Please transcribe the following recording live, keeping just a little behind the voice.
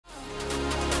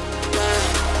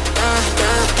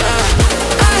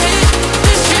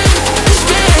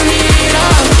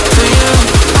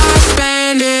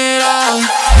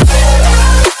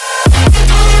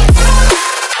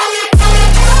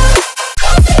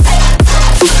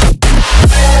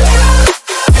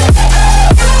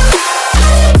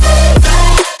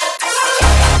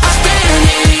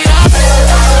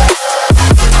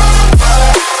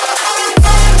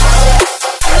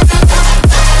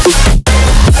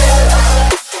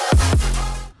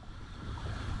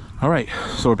All right,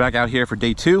 so we're back out here for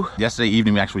day 2. Yesterday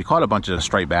evening we actually caught a bunch of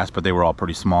striped bass, but they were all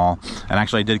pretty small. And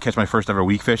actually I did catch my first ever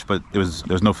weak fish, but there was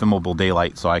no filmable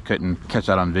daylight, so I couldn't catch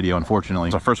that on video, unfortunately.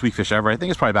 It's our first weak fish ever. I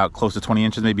think it's probably about close to 20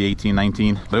 inches, maybe 18,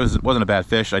 19. But it wasn't a bad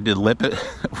fish. I did lip it,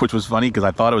 which was funny because I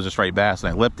thought it was a striped bass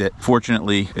and I lipped it.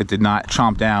 Fortunately, it did not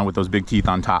chomp down with those big teeth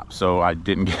on top, so I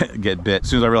didn't get bit. As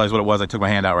soon as I realized what it was, I took my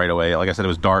hand out right away. Like I said, it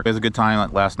was dark. It was a good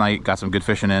time last night. Got some good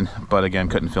fishing in, but again,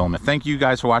 couldn't film it. Thank you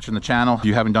guys for watching the channel. If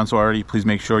you haven't done so already, please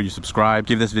make sure you subscribe,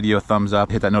 give this video a thumbs up,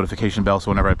 hit that notification bell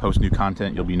so whenever I post new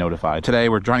content, you'll be notified. Today,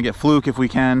 we're trying to get fluke if we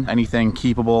can, anything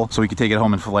keepable, so we can take it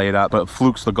home and fillet it up. But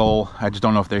fluke's the goal. I just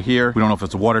don't know if they're here. We don't know if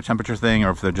it's a water temperature thing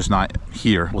or if they're just not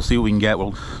here. We'll see what we can get.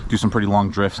 We'll do some pretty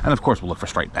long drifts. And of course, we'll look for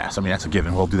striped bass. I mean, that's a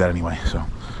given. We'll do that anyway. So, all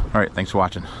right, thanks for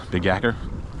watching. Big Yacker,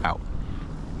 out.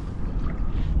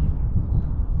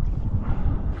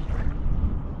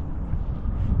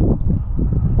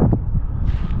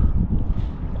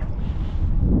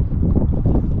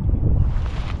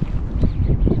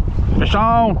 Fish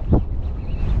on!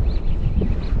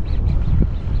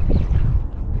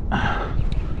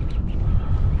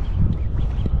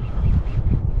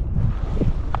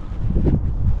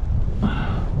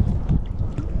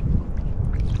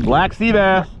 Black sea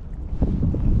bass,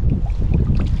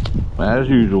 as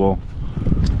usual.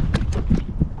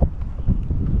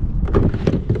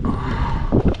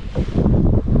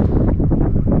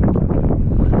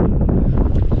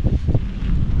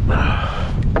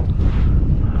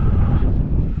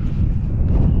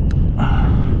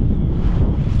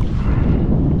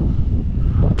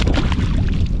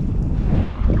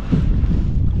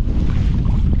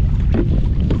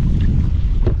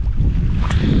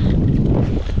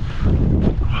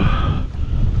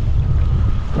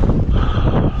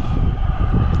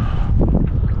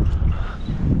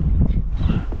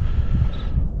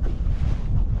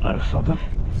 Something.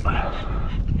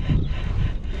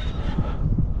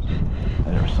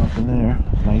 There's something there.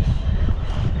 Nice.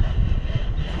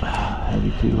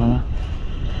 Heavy too, huh?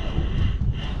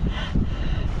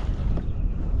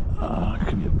 It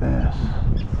could be a bass.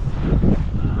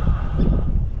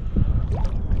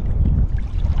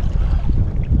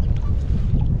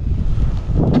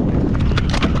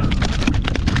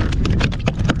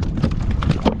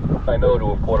 I know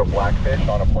to have caught a blackfish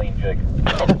on a plain jig.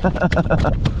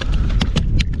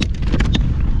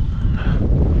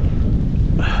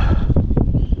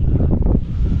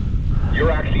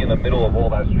 You're actually in the middle of all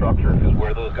that structure because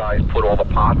where those guys put all the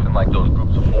pots in like those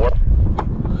groups of 4.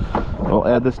 I'll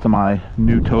add this to my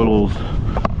new totals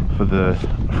for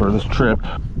this trip.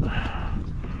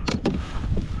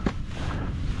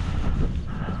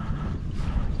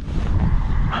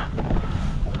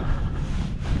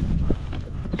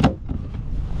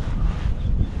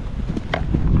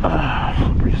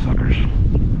 Slippery suckers.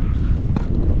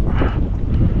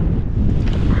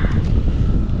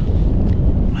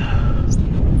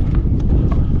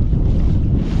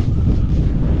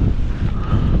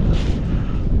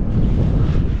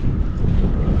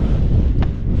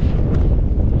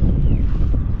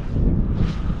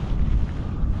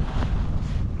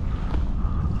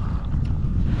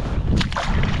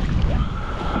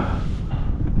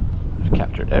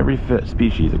 Captured every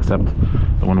species except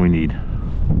the one we need.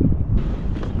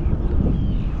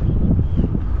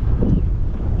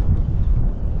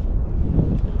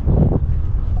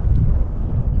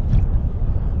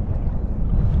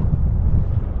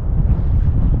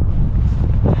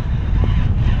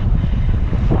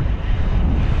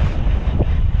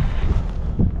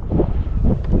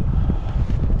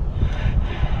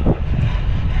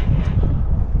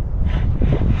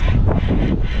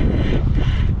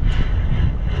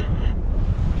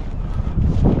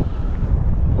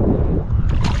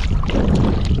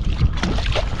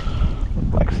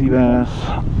 Sea bass.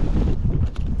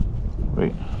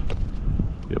 Wait.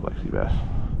 Yeah, black sea bass.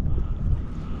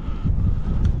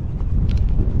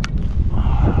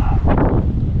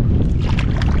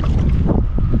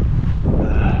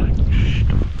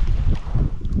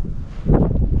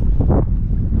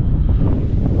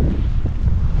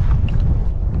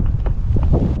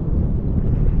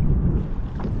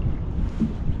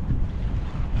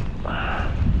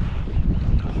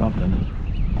 Something.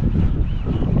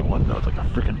 What? No, it's like a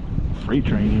freaking freight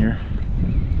train here.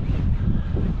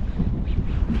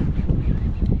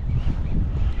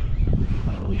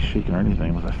 Not really shaking or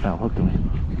anything unless I foul hooked him.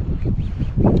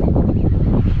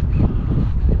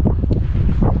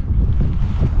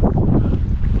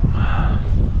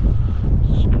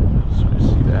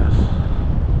 Sea bass.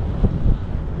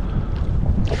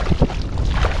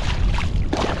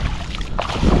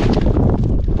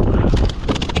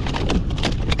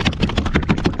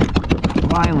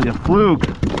 Finally a fluke.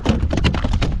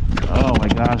 Oh my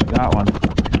gosh, got one.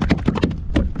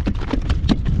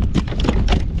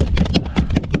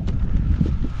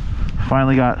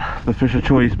 Finally got the fish of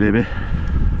choice, baby.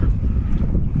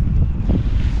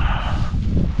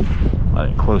 I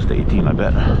think close to 18, I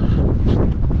bet.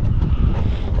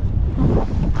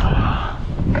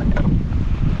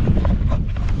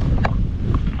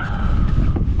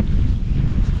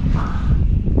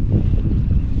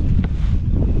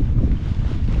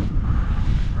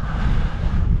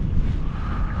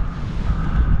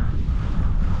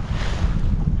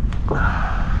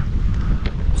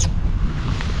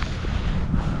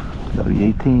 Gotta be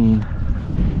 18.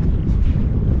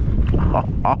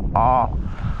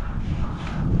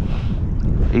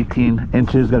 18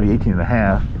 inches, gotta be 18 and a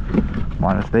half.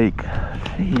 My mistake.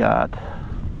 Fiat.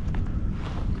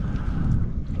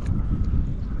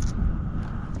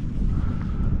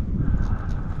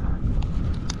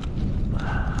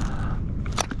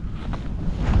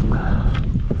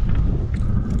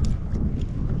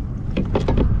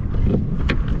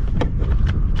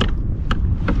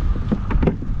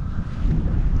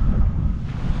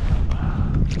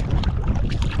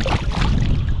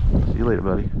 See you later,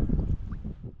 buddy.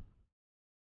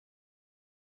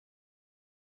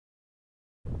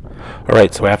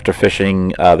 Alright, so after fishing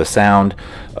the sound,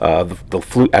 the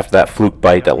fluke, after that fluke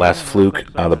bite, that last fluke,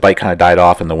 the bite kind of died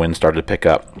off and the wind started to pick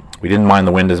up. We didn't mind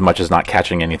the wind as much as not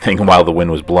catching anything while the wind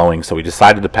was blowing, so we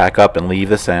decided to pack up and leave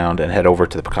the sound and head over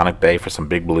to the Peconic Bay for some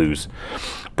big blues.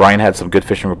 Brian had some good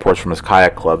fishing reports from his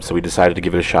kayak club, so we decided to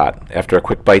give it a shot. After a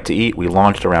quick bite to eat, we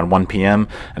launched around 1 p.m.,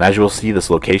 and as you will see, this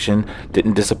location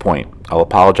didn't disappoint. I'll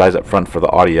apologize up front for the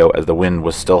audio as the wind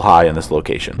was still high in this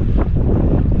location.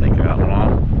 I think I got one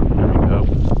on. There we go.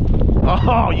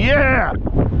 Oh, yeah!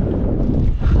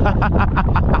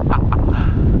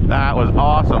 That was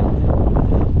awesome.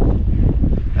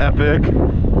 Epic.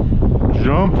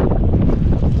 Jump.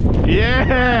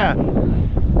 Yeah!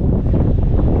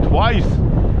 Twice.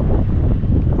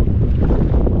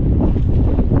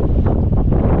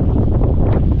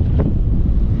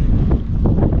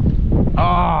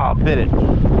 Ah, bit it.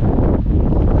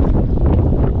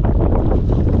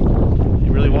 He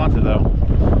really wants it though.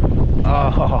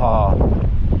 Oh,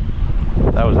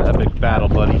 that was an epic battle,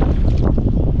 buddy.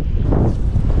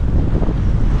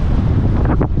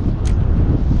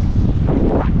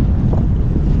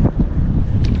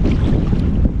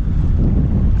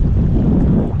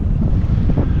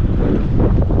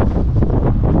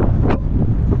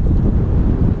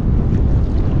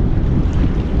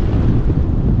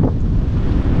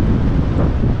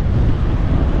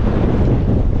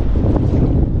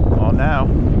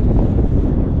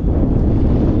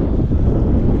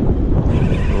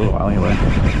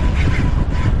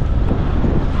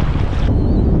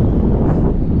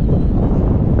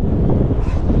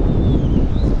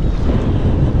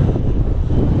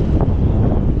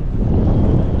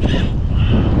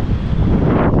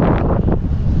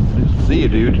 See you,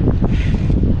 dude.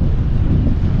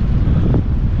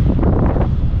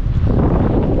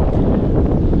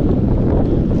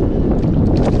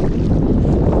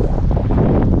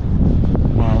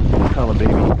 Wow, color,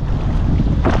 baby.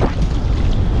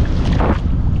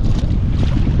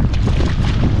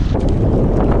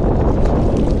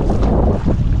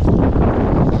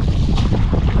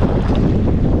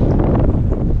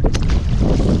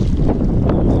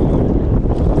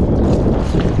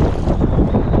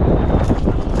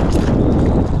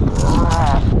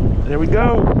 There we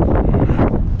go.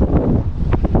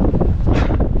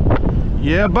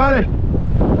 Yeah, buddy.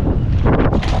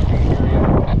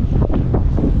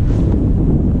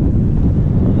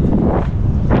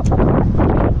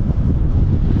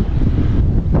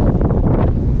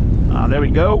 There we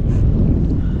go.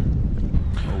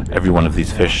 Every one of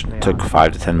these fish took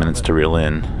 5 to 10 minutes to reel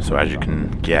in, so as you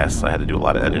can guess, I had to do a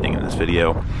lot of editing in this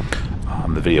video.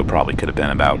 The video probably could have been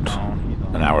about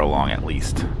an hour long at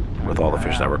least, with all the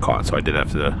fish that were caught, so I did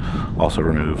have to also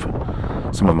remove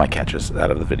some of my catches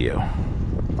out of the video.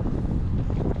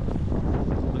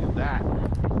 Look at that.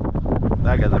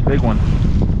 That guy's a big one.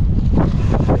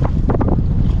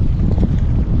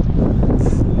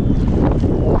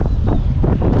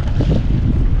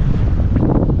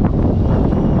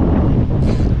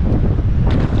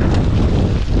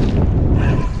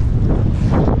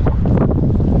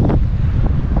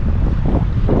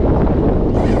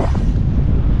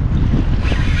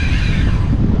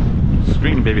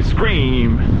 Scream, baby,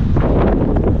 scream!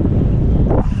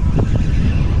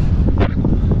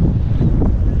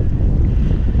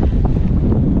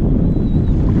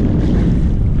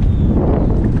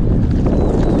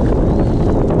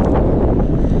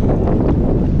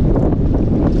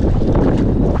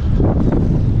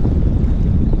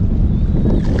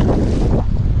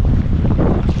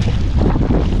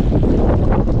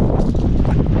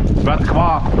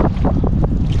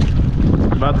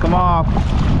 about to come off.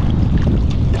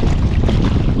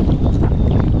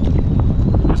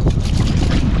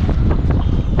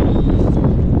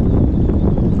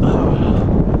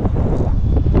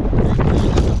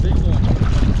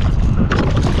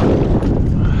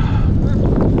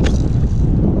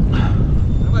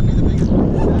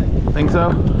 Think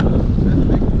so?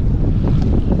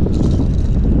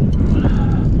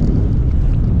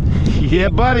 Yeah,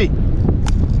 buddy.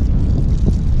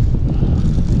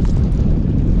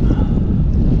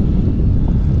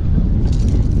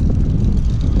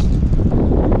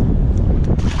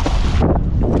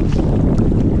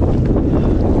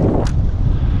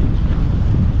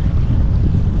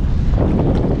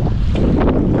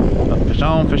 Fish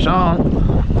on, fish on.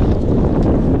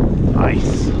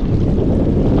 Nice.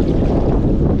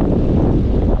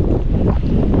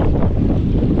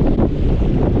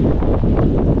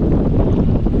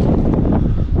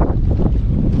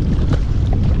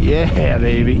 Yeah,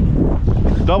 baby.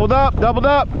 Doubled up, doubled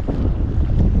up.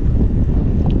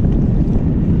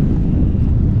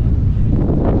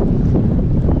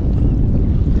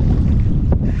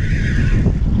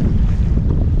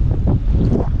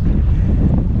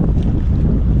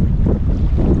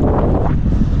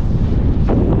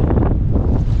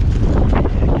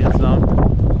 Get some.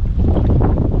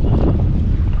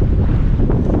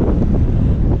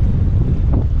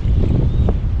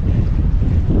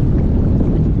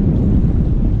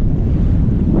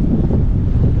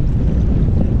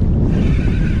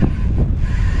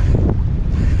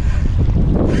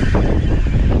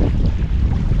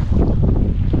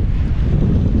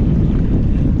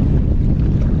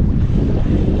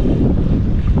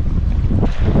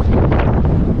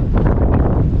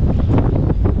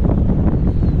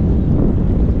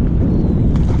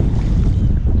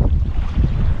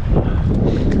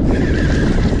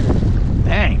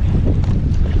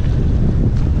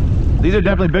 These are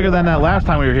definitely bigger than that last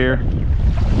time we were here.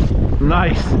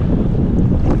 Nice.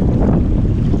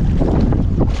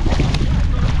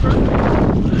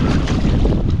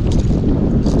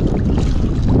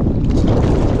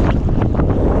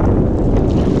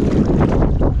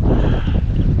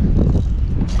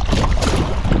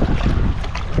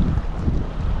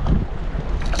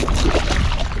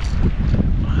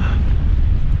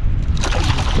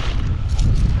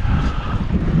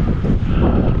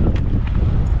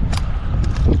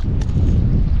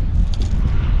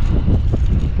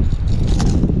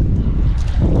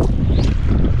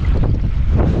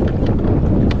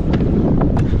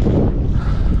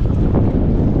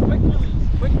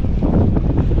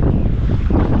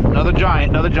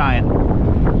 Another giant.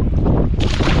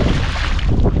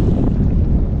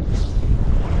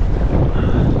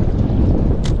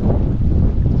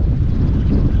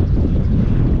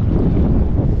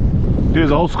 Dude,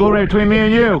 there's a whole school right between me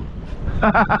and you.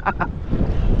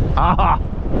 Ah.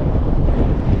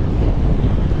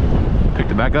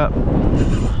 Picked it back up.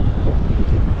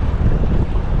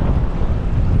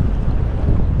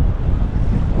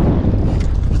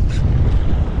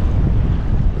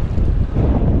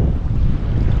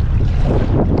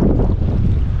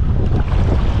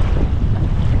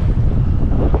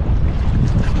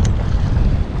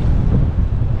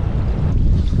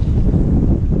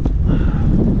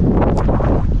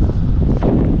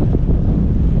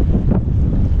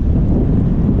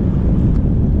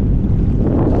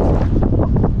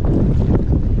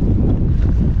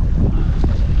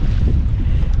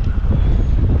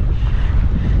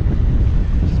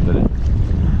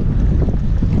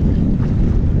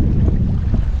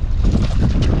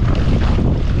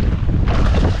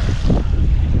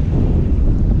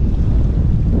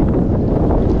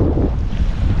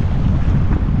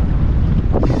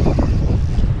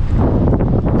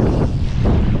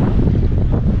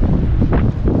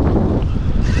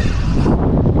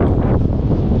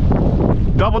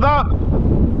 Doubled up.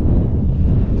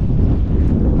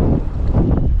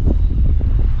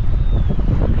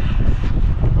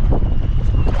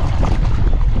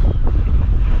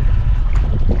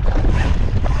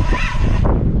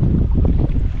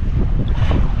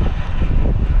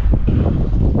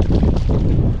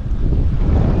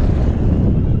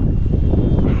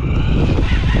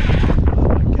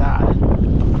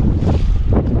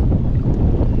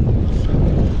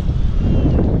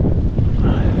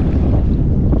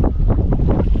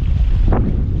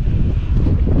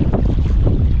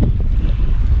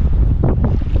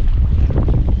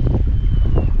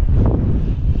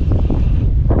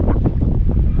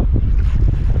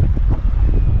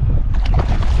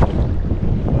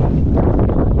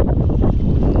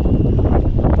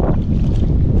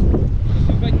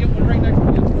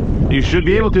 You should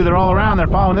be able to. They're all around. They're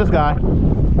following this guy.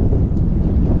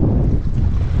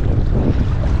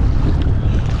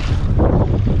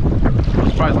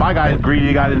 my guy is greedy,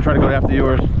 the guy didn't try to go after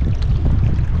yours.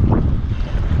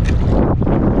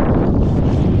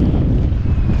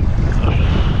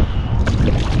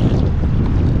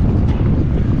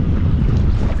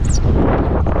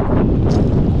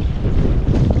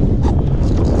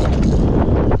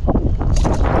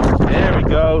 There we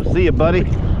go. See you, buddy.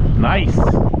 Nice.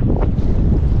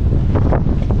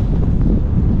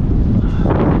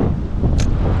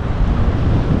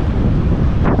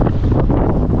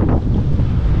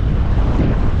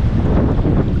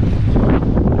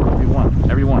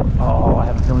 Everyone. Oh, I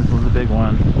have a feeling this was a big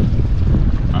one.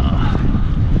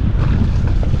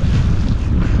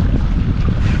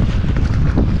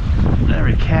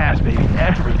 Every cast, baby.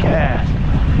 Every cast.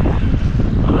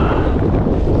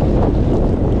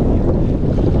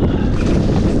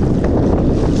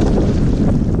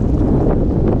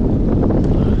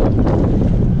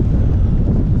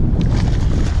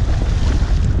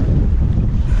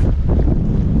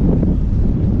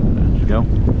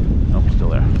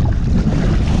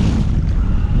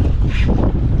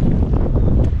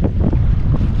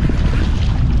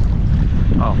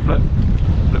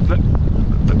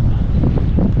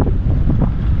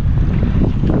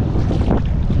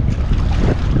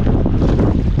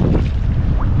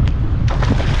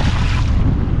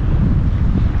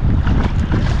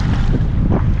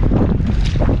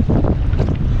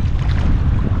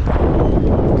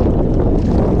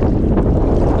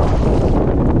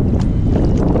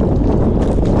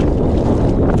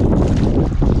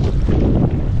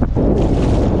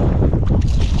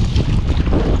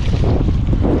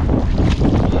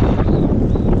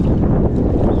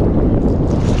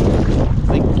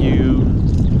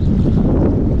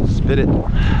 It.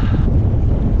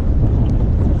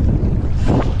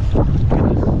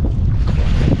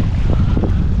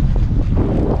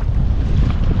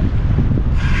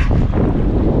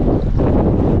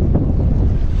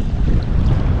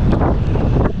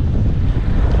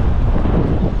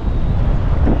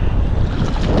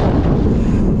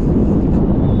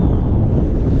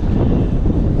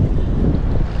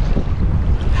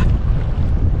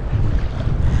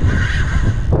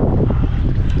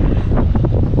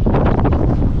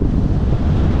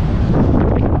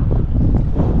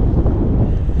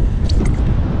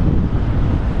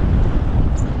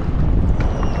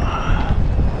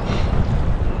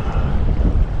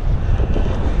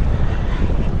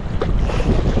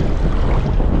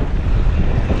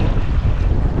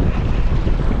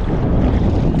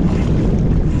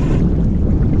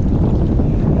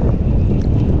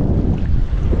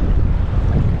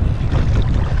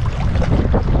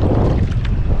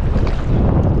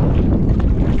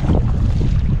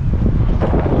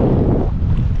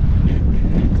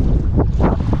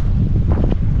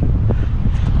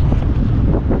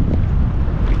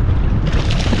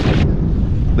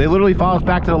 They literally follow us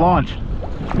back to the launch.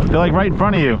 They're like right in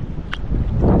front of you.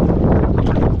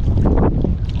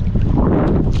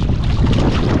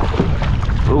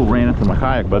 Oh, ran into my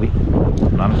kayak, buddy.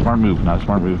 Not a smart move, not a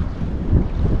smart move.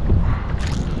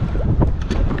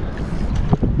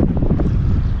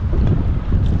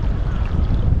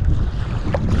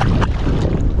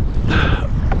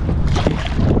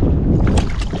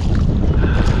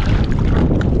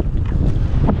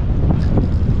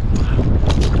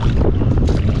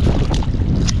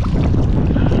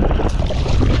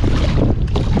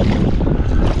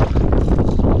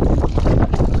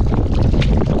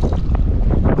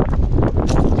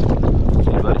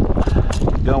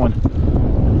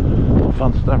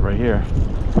 Fun stuff right here.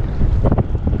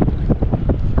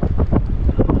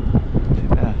 See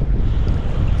that?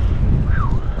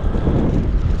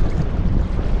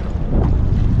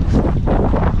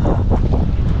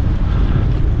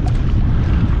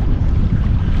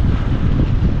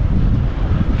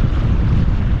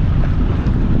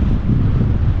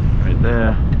 Right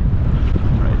there.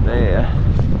 Right there.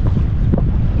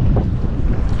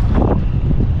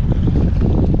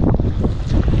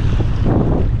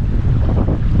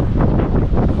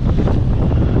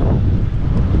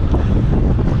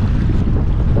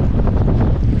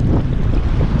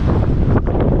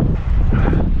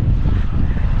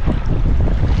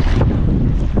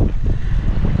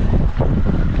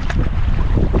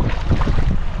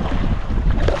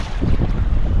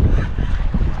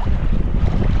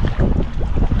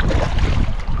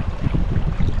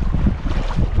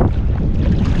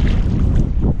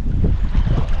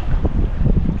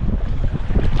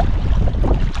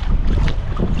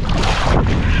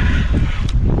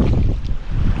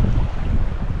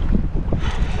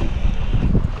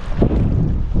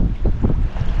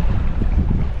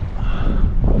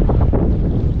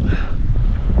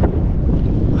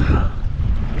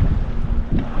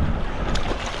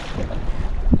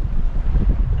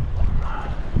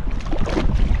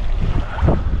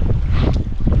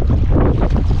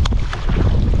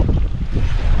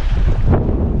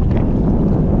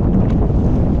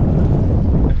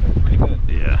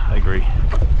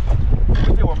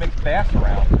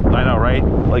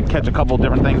 like catch a couple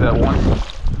different things at once.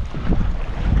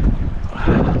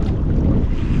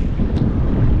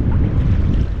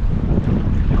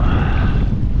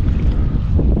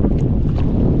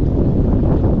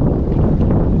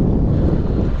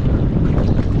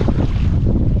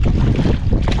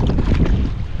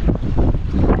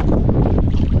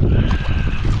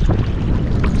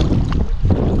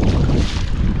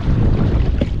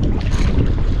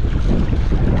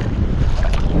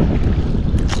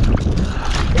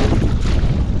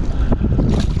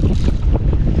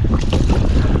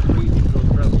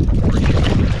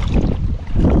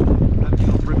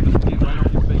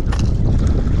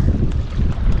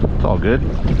 Good.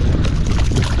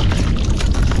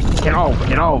 Get off,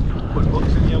 get off. Put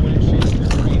hooks in there when it shakes,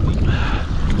 it's crazy.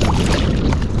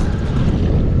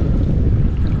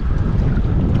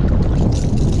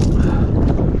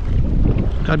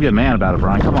 Gotta be a man about it,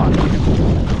 Brian. Come on.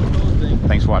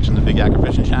 Thanks for watching the Big Yacker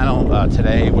Fishing Channel.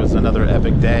 Today was another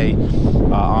epic day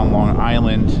on Long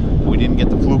Island. We didn't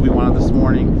get the fluke we wanted this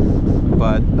morning,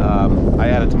 but I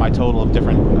added to my total of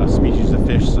different species of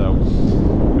fish, so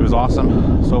it was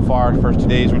awesome so far. First 2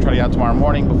 days. We're gonna try to get out tomorrow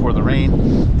morning before the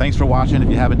rain. Thanks for watching. If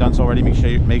you haven't done so already,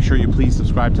 make sure you please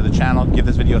subscribe to the channel. Give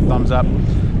this video a thumbs up.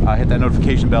 Hit that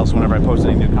notification bell so whenever I post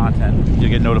any new content, you'll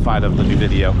get notified of the new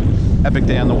video. Epic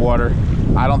day on the water.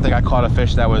 I don't think I caught a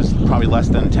fish that was probably less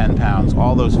than 10 pounds.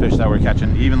 All those fish that we're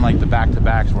catching, even like the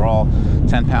back-to-backs, were all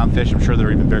 10-pound fish. I'm sure there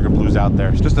are even bigger blues out there.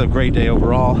 It's just a great day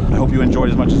overall. I hope you enjoyed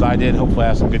as much as I did. Hopefully I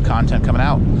have some good content coming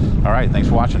out. All right, thanks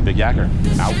for watching. Big Yacker,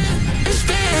 out.